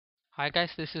Hi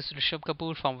guys, this is Rishabh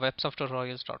Kapoor from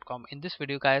websoftwareroyals.com. In this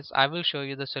video guys, I will show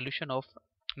you the solution of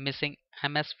missing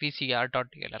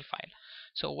msvcr.dll file.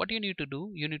 So what you need to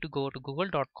do, you need to go to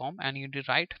google.com and you need to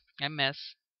write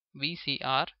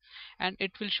msvcr and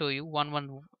it will show you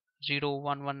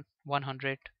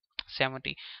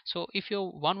 110.110.170. So if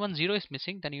your 110 is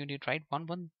missing, then you need to write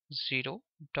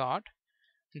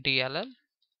 110.dll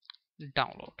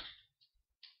download.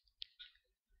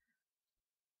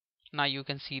 Now you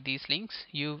can see these links.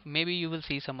 Maybe you will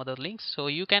see some other links, so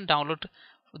you can download.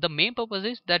 The main purpose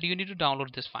is that you need to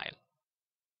download this file.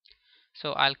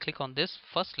 So I'll click on this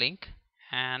first link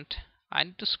and I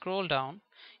need to scroll down.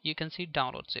 You can see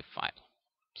download zip file,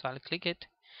 so I'll click it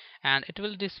and it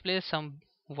will display some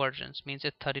versions, means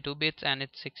it's 32 bits and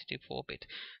it's 64 bit.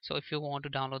 So if you want to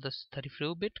download this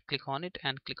 32 bit, click on it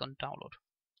and click on download.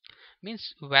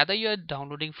 Means whether you are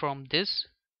downloading from this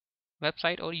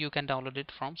website or you can download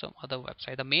it from some other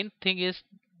website, the main thing is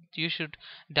you should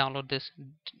download this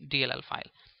DLL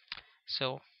file.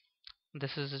 So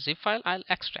this is a zip file. I'll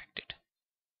extract it.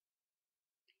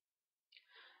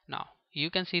 Now you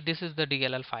can see this is the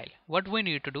DLL file. What we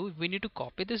need to do, we need to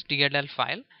copy this DLL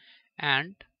file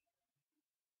and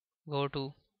go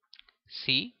to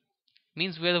C,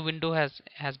 means where the window has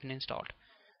been installed.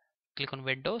 Click on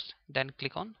Windows, then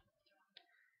click on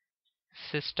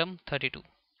System 32.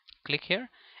 Click here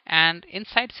and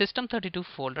inside System 32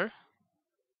 folder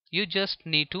you just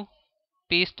need to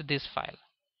paste this file.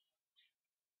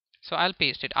 So I'll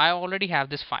paste it. I already have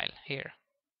this file here.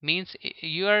 Means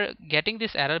you are getting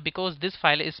this error because this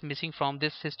file is missing from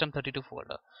this system32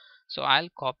 folder. So I'll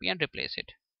copy and replace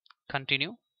it.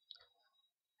 Continue.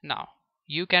 Now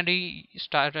you can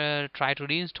try to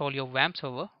reinstall your WAMP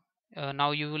server. Now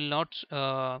you will not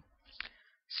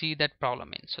see that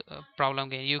problem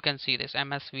again. You can see this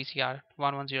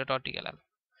msvcr110.dll.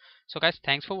 So guys,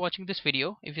 thanks for watching this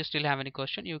video. If you still have any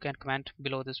question, you can comment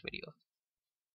below this video.